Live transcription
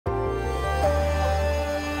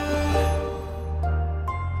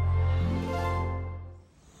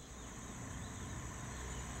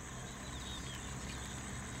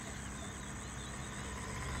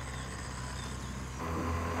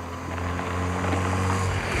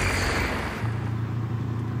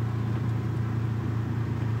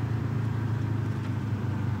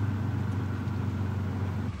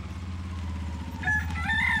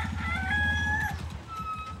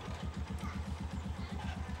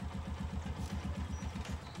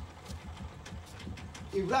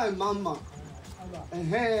Ibrahim Mahama.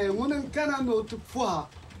 When can no to poor.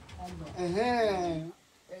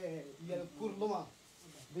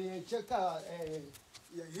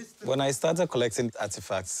 When I started collecting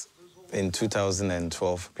artifacts in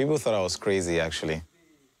 2012, people thought I was crazy, actually.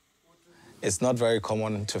 It's not very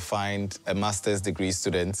common to find a master's degree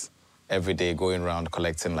student every day going around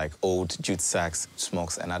collecting like old jute sacks,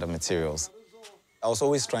 smokes, and other materials. I was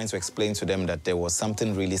always trying to explain to them that there was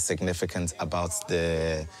something really significant about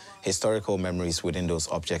the historical memories within those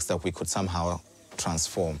objects that we could somehow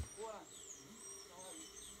transform.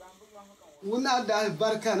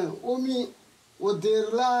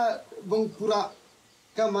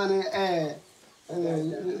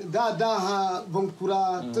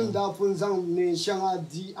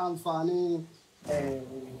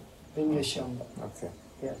 Okay.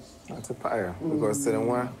 Yes. That's a fire. Because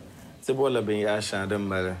the bola being asha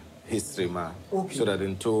them history ma. So that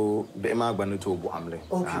into the emagban to Buamle.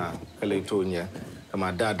 Kaletonia.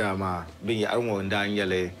 Kama dada ma being armo and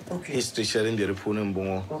danyale history sharing the repunin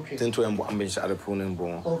bon. Then to ambitious other punin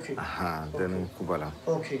bon. Okay. Then Kubala.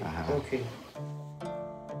 Okay. Okay.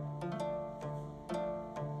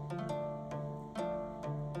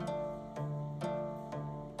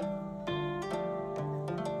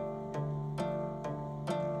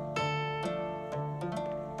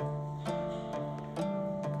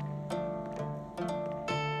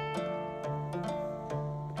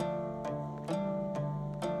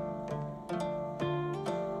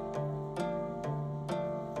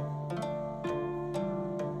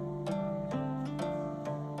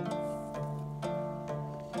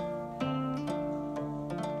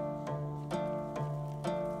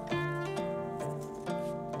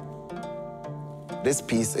 This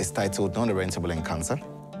piece is titled Non-Rentable Encounter.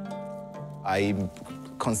 I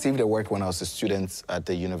conceived the work when I was a student at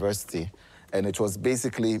the university, and it was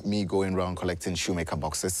basically me going around collecting shoemaker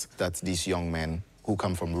boxes that these young men who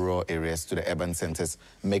come from rural areas to the urban centers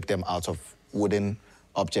make them out of wooden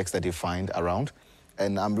objects that they find around.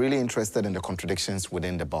 And I'm really interested in the contradictions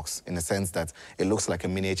within the box, in the sense that it looks like a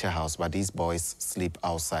miniature house, but these boys sleep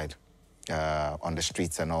outside. On the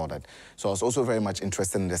streets and all that. So I was also very much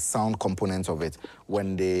interested in the sound component of it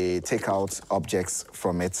when they take out objects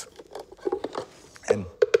from it and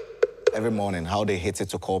every morning how they hit it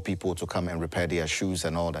to call people to come and repair their shoes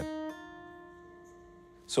and all that.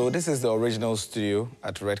 So this is the original studio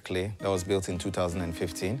at Red Clay that was built in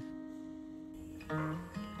 2015.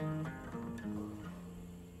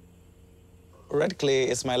 Red Clay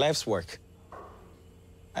is my life's work.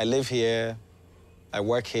 I live here, I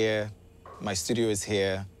work here, my studio is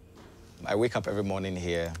here. I wake up every morning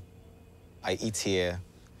here. I eat here.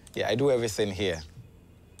 Yeah, I do everything here.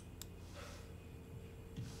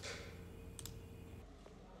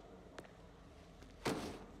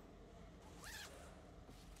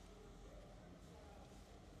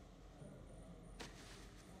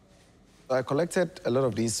 I collected a lot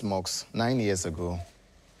of these smokes 9 years ago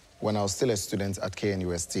when I was still a student at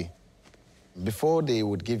KNUST. Before they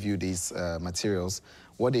would give you these materials,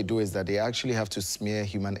 what they do is that they actually have to smear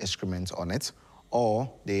human excrement on it, or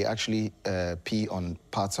they actually pee on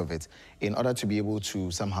parts of it in order to be able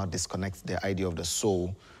to somehow disconnect the idea of the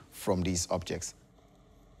soul from these objects.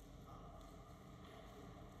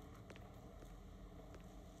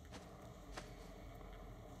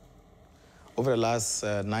 Over the last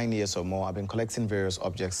 9 years or more, I've been collecting various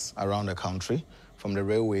objects around the country, from the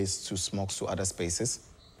railways to smokes to other spaces.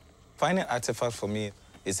 Finding artifacts for me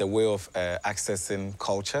is a way of accessing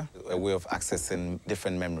culture, a way of accessing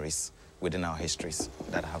different memories within our histories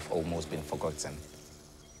that have almost been forgotten.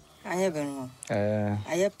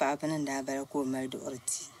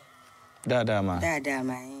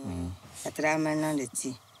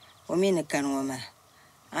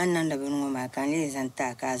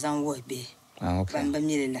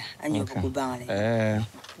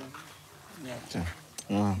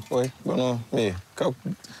 Oi, bono, me, ka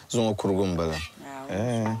zongo kurugumbala.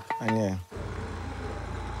 Anya.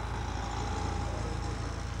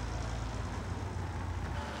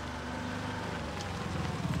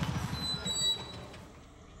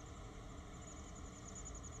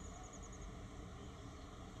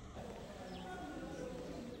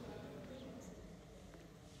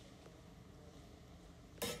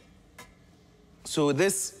 So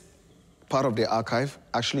this part of the archive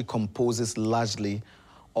actually composes largely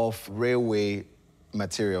of railway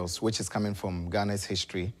materials, which is coming from Ghana's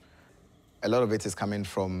history. A lot of it is coming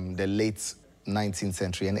from the late 19th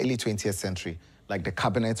century and early 20th century, like the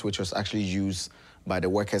cabinet, which was actually used by the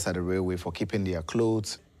workers at the railway for keeping their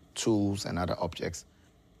clothes, tools, and other objects.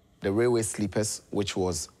 The railway sleepers, which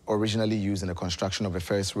was originally used in the construction of the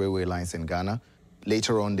first railway lines in Ghana.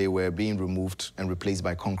 Later on, they were being removed and replaced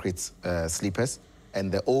by concrete sleepers. And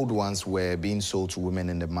the old ones were being sold to women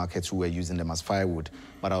in the market who were using them as firewood.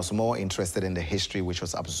 But I was more interested in the history which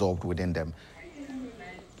was absorbed within them.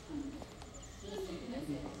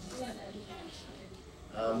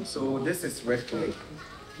 So this is red clay.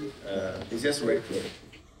 It's just red clay.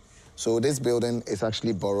 So this building is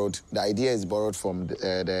actually borrowed. The idea is borrowed from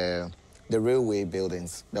the railway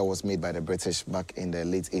buildings that was made by the British back in the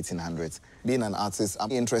late 1800s. Being an artist,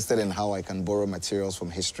 I'm interested in how I can borrow materials from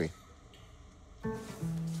history.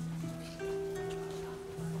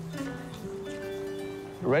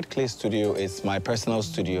 Red Clay Studio is my personal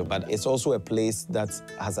studio, but it's also a place that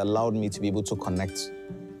has allowed me to be able to connect,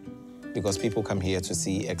 because people come here to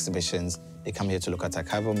see exhibitions, they come here to look at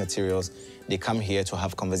archival materials, they come here to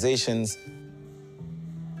have conversations.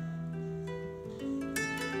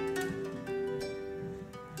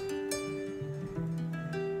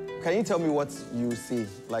 Can you tell me what you see?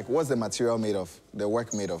 Like, what's the material made of, the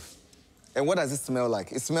work made of? And what does it smell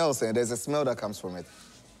like? It smells, and there's a smell that comes from it.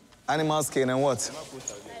 Animal skin and what?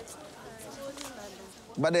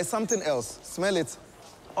 But there's something else. Smell it.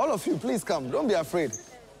 All of you, please come. Don't be afraid.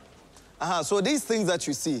 So these things that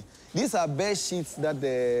you see, these are bare sheets that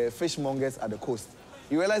the fishmongers at the coast.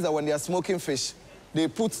 You realize that when they are smoking fish, they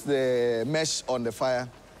put the mesh on the fire,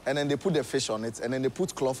 and then they put the fish on it, and then they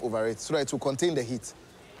put cloth over it so that it will contain the heat.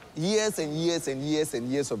 Years and years and years and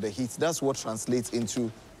years of the heat. That's what translates into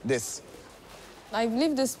this. I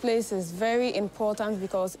believe this place is very important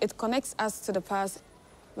because it connects us to the past.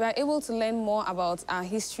 We are able to learn more about our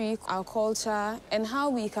history, our culture, and how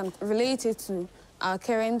we can relate it to our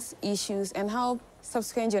current issues and how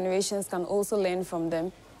subsequent generations can also learn from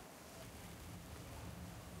them.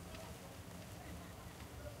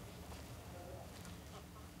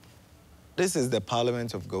 This is the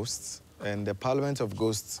Parliament of Ghosts, and the Parliament of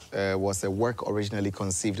Ghosts was a work originally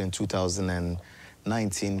conceived in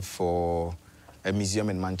 2019 for a museum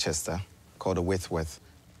in Manchester called the Whitworth.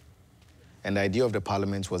 And the idea of the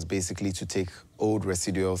Parliament was basically to take old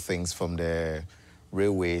residual things from the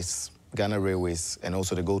railways, Ghana Railways, and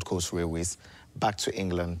also the Gold Coast Railways, back to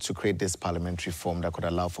England to create this parliamentary form that could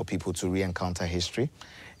allow for people to re-encounter history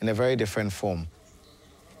in a very different form.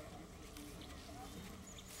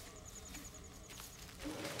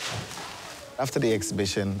 After the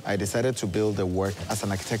exhibition, I decided to build the work as an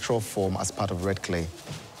architectural form as part of Red Clay.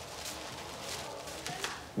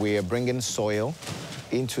 We are bringing soil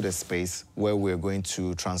into the space where we're going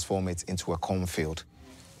to transform it into a cornfield.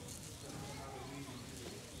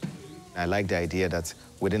 I like the idea that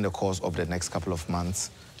within the course of the next couple of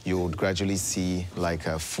months, you would gradually see like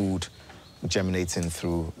food germinating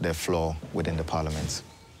through the floor within the Parliament.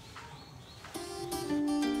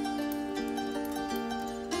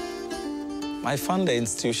 I fund the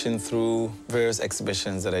institution through various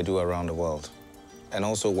exhibitions that I do around the world, and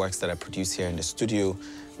also works that I produce here in the studio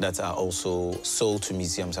that are also sold to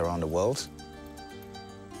museums around the world.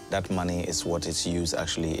 That money is what is used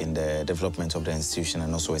actually in the development of the institution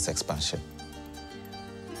and also its expansion.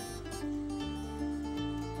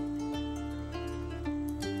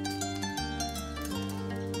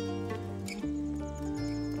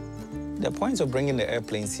 The point of bringing the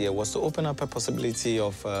airplanes here was to open up a possibility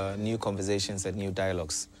of new conversations and new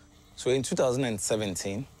dialogues. So in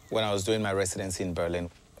 2017, when I was doing my residency in Berlin,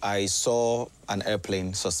 I saw an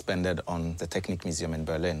airplane suspended on the Technic Museum in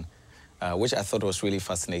Berlin, which I thought was really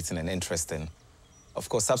fascinating and interesting. Of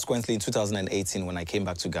course, subsequently in 2018, when I came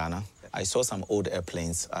back to Ghana, I saw some old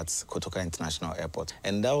airplanes at Kotoka International Airport.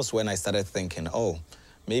 And that was when I started thinking, oh,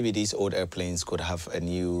 maybe these old airplanes could have a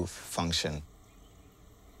new function.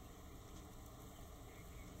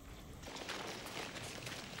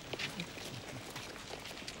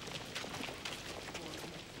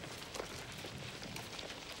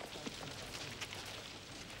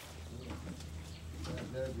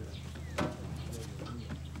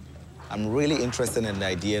 I'm really interested in the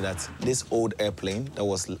idea that this old airplane that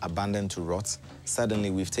was abandoned to rot,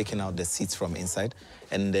 suddenly we've taken out the seats from inside,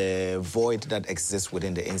 and the void that exists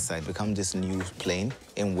within the inside becomes this new plane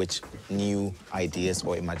in which new ideas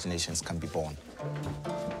or imaginations can be born.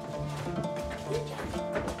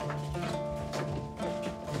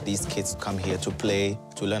 These kids come here to play,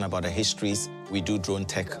 to learn about the histories. We do drone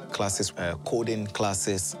tech classes, coding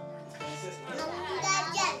classes.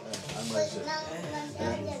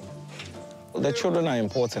 The children are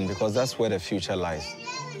important because that's where the future lies.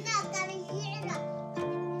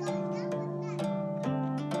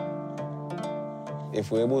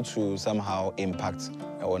 If we're able to somehow impact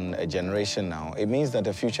on a generation now, it means that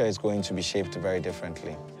the future is going to be shaped very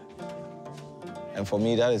differently. And for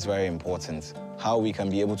me, that is very important. how we can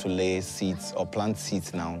be able to lay seeds or plant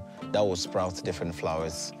seeds now that will sprout different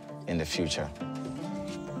flowers in the future.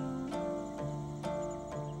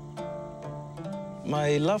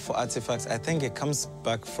 My love for artifacts, I think it comes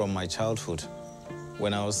back from my childhood.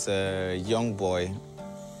 When I was a young boy,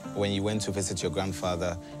 when you went to visit your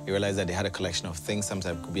grandfather, you realized that they had a collection of things.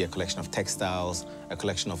 Sometimes it could be a collection of textiles, a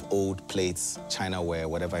collection of old plates, chinaware,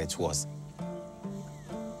 whatever it was.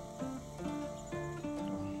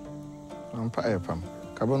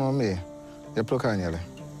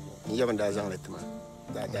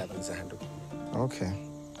 Okay.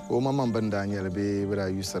 Oh, Mama Daniel be where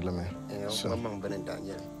you said me. Mama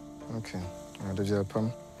Daniel. Okay. I do your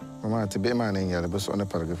pum. Mama to be man in yellow, but on a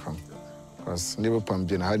paragraph. Because never pump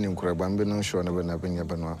dinner had him crab and be no sure never been your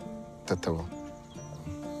banana. Tatawa.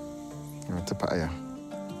 To paya.